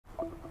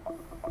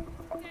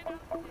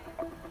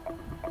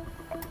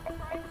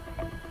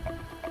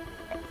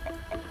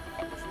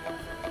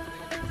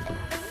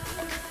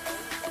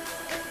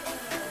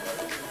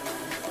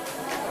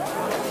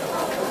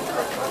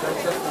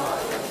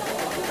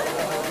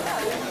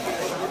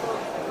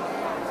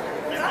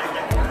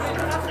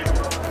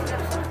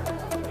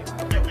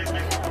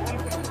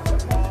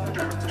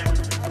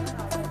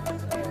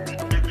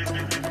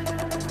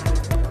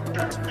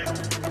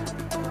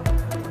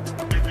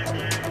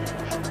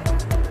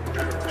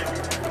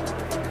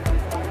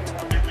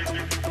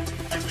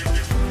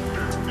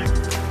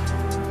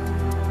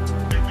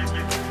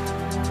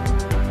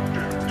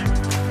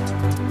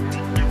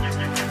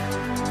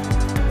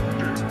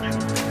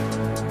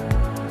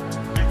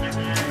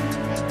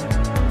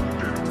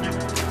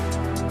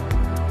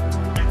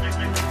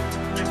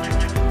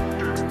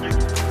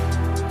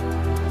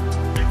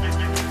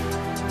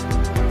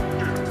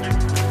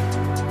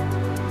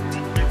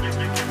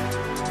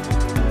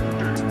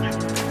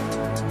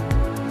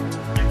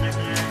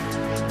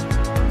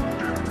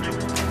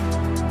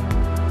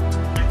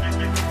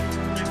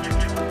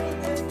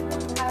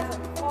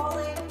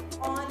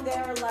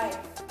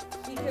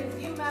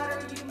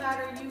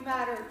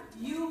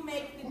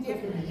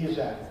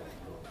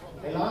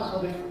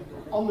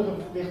andere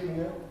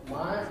verplichtingen,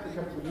 maar ik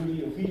heb voor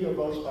jullie een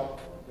videoboodschap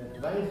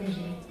met mijn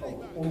visie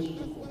over onze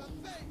toekomst.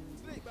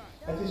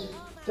 Het is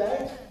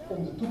tijd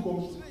om de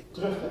toekomst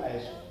terug te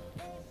eisen,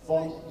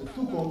 want de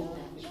toekomst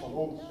is van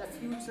ons. The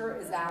future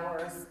is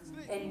ours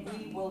and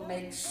we will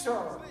make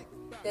sure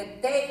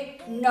that they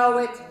know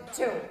it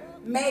too.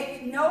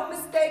 Make no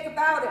mistake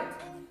about it.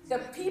 The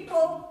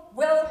people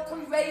will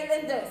prevail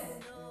in this.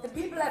 The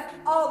people have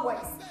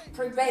always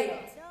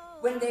prevailed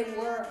when they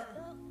were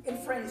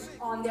infringed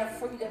on their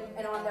freedom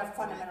and on their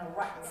fundamental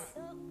rights.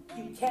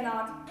 You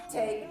cannot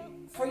take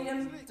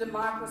freedom,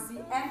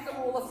 democracy, and the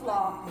rule of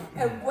law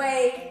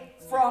away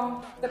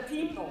from the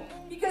people.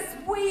 Because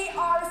we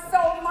are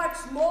so much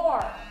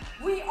more.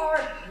 We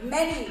are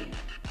many.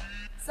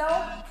 So,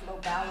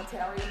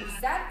 globalitarian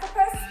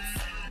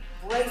xenophobists,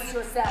 brace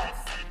yourselves.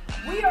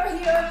 We are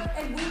here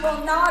and we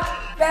will not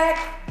back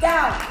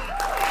down.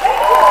 Thank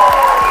you.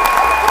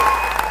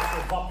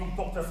 Zo'n wappie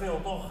toch te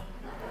veel, toch?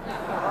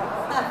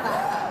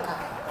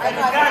 En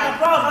een klein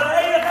applaus aan de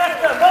enige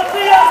echte, want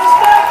die heeft de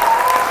stem!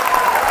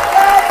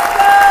 Let's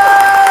go!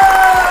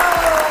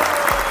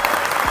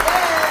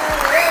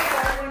 Yeah,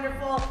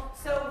 wonderful.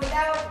 So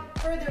without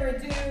further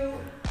ado,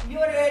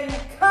 Jordan,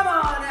 come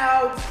on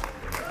out.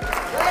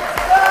 Let's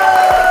go!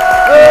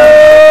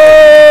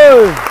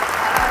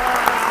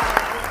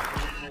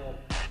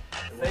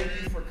 Thank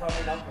you for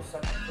coming up with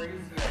such a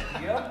crazy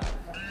idea.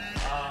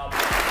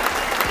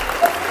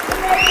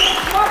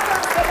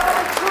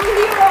 True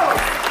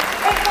heroes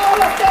in all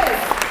of this.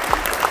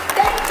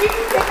 Thank you,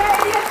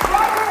 Canadian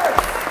truckers.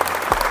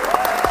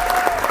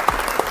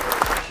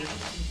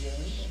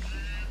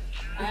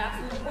 I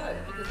absolutely would,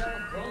 because that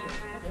was brilliant.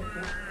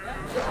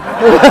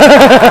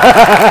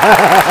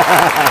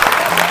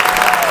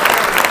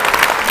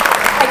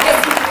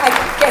 I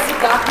guess you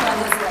got me on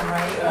this one,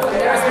 right?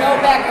 There's no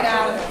backing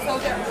out of it. So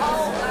they're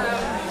all,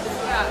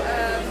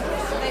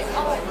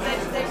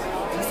 they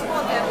just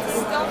want them to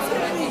stop so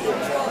that they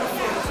control the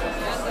food.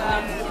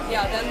 And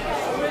yeah, then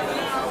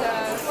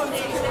the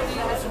spontaneity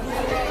has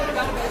really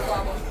gonna be a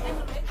problem.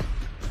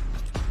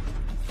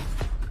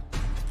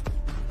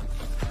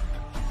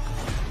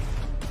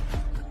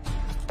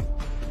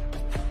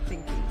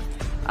 Thinking,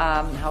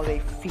 how they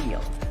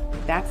feel.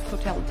 That's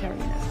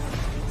totalitarianism.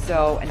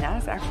 So, and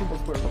that is actually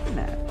what we're looking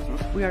at.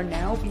 We are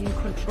now being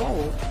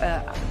controlled,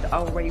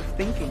 our way of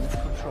thinking is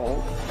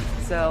controlled.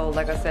 So,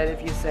 like I said,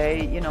 if you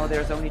say, you know,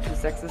 there's only two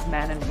sexes,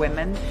 men and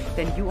women,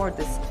 then you are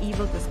this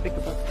evil,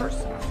 despicable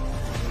person.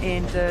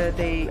 And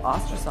they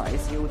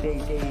ostracize you, they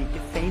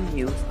defame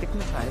you,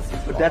 stigmatize you.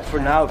 But that for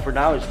now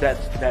is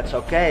that's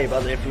okay.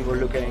 But if we were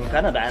looking in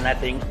Canada, and I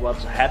think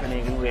what's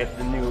happening with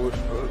the new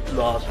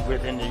laws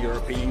within the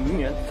European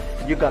Union,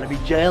 you're gonna be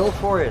jailed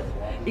for it.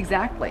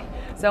 Exactly.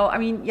 So, I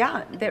mean,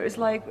 yeah, there is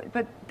like,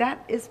 but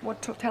that is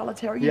what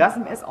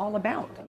totalitarianism is all about.